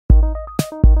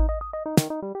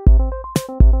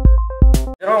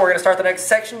gentlemen, we're going to start the next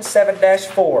section,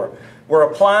 7-4. We're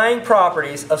applying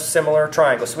properties of similar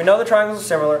triangles. So we know the triangles are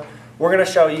similar. We're going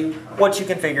to show you what you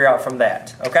can figure out from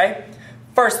that. Okay?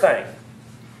 First thing,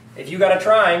 if you got a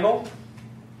triangle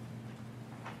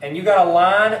and you got a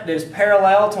line that is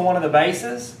parallel to one of the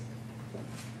bases,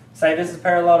 say this is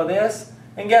parallel to this,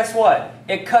 and guess what?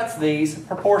 It cuts these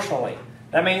proportionally.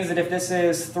 That means that if this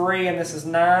is 3 and this is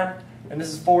 9, and this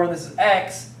is 4 and this is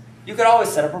x, you could always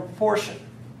set up a proportion.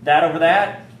 That over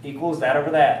that equals that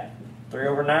over that. 3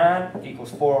 over 9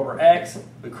 equals 4 over x.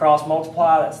 We cross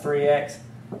multiply, that's 3x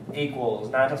equals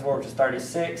 9 times 4, which is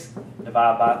 36.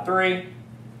 Divide by 3.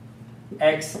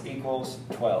 X equals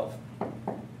 12.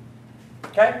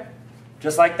 Okay?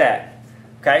 Just like that.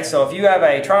 Okay, so if you have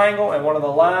a triangle and one of the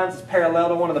lines is parallel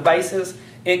to one of the bases,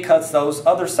 it cuts those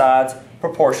other sides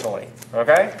proportionally.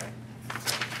 Okay?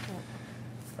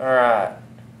 Alright.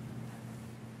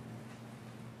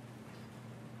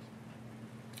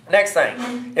 Next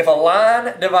thing, if a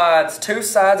line divides two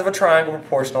sides of a triangle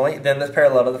proportionally, then that's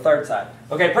parallel to the third side.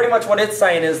 Okay, pretty much what it's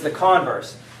saying is the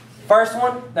converse. First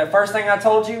one, that first thing I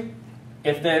told you,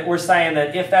 we're saying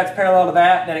that if that's parallel to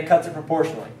that, then it cuts it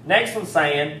proportionally. Next one's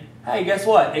saying, hey, guess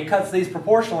what? It cuts these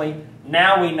proportionally.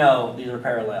 Now we know these are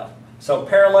parallel. So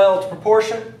parallel to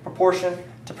proportion, proportion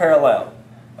to parallel.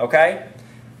 Okay?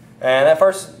 And that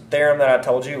first theorem that I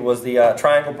told you was the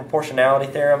triangle proportionality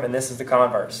theorem, and this is the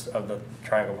converse of the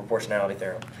triangle proportionality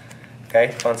theorem.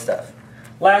 Okay? Fun stuff.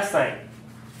 Last thing.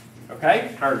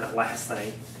 Okay? Or not last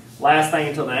thing. Last thing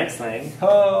until the next thing.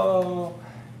 Oh,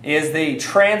 is the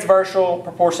transversal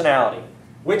proportionality.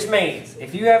 Which means,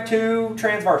 if you have two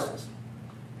transversals,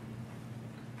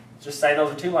 just say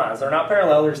those are two lines. They're not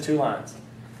parallel, there's two lines.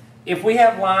 If we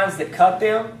have lines that cut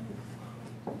them,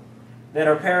 that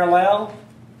are parallel,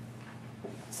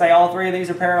 say all three of these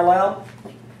are parallel,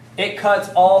 it cuts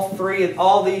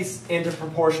all these into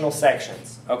proportional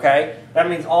sections. Okay? That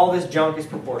means all this junk is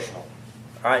proportional.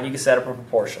 Alright, and you can set up a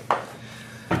proportion.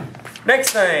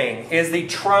 Next thing is the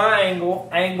triangle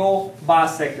angle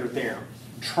bisector theorem.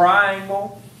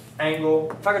 Triangle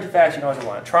angle, if I go too fast you know what I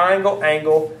want. Triangle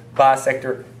angle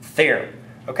bisector theorem.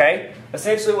 Okay?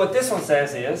 Essentially what this one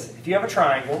says is, if you have a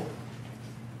triangle,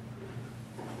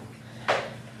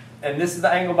 and this is the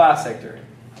angle bisector,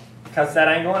 it cuts that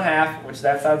angle in half, which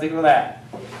that side's equal to that.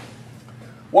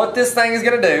 What this thing is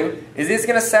going to do is it's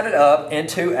going to set it up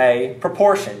into a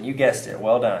proportion. You guessed it.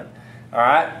 Well done.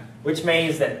 Alright? Which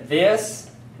means that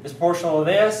this is proportional to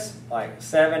this, like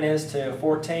 7 is to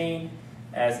 14,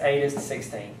 as 8 is to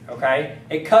 16. Okay?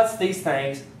 It cuts these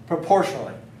things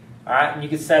proportionally. Alright? And you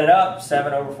can set it up,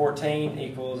 7 over 14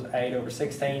 equals 8 over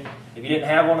 16. If you didn't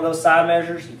have one of those side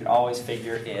measures, you could always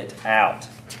figure it out.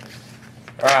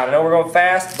 Alright, I know we're going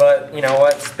fast, but you know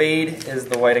what? Speed is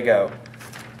the way to go.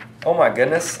 Oh my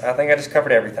goodness, I think I just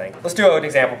covered everything. Let's do an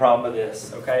example problem of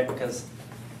this, okay? Because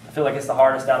I feel like it's the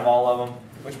hardest out of all of them.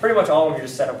 Which pretty much all of them are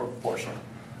just set up for proportion.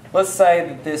 Let's say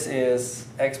that this is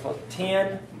x plus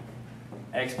 10,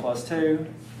 x plus 2,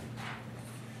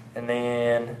 and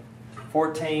then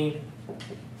 14,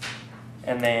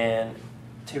 and then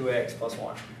 2x plus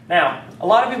 1. Now, a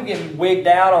lot of people get wigged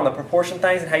out on the proportion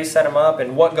things and how you set them up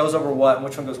and what goes over what and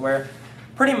which one goes where.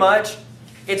 Pretty much,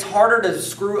 it's harder to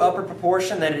screw up a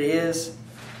proportion than it is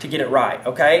to get it right,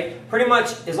 okay? Pretty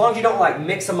much, as long as you don't like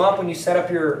mix them up when you set up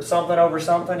your something over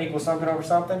something equals something over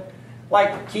something,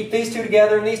 like keep these two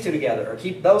together and these two together, or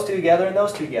keep those two together and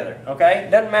those two together, okay?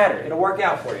 Doesn't matter. It'll work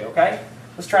out for you, okay?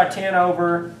 Let's try 10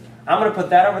 over, I'm going to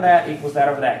put that over that equals that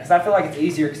over that, because I feel like it's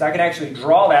easier because I can actually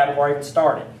draw that before I even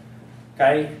started,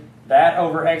 okay? That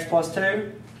over x plus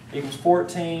 2 equals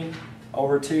 14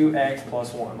 over 2x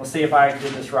plus 1. Let's see if I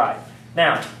did this right.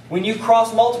 Now, when you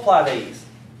cross multiply these,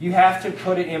 you have to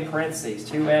put it in parentheses,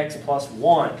 2x plus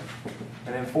 1,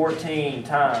 and then 14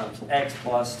 times x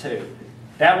plus 2.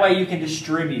 That way you can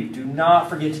distribute. Do not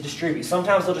forget to distribute.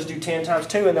 Sometimes they'll just do 10 times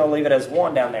 2 and they'll leave it as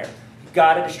 1 down there. You've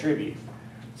got to distribute.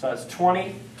 So it's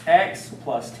 20x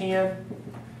plus 10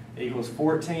 equals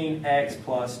 14x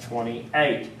plus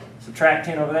 28. Subtract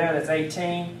 10 over there, that's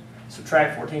 18.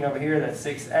 Subtract 14 over here, that's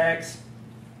 6x.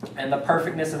 And the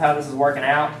perfectness of how this is working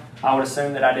out, I would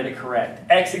assume that I did it correct.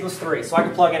 X equals 3. So I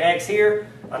can plug in x here.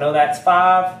 I know that's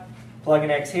 5. Plug in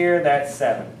x here, that's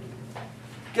 7.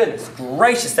 Goodness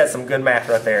gracious, that's some good math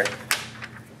right there.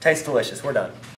 Tastes delicious. We're done.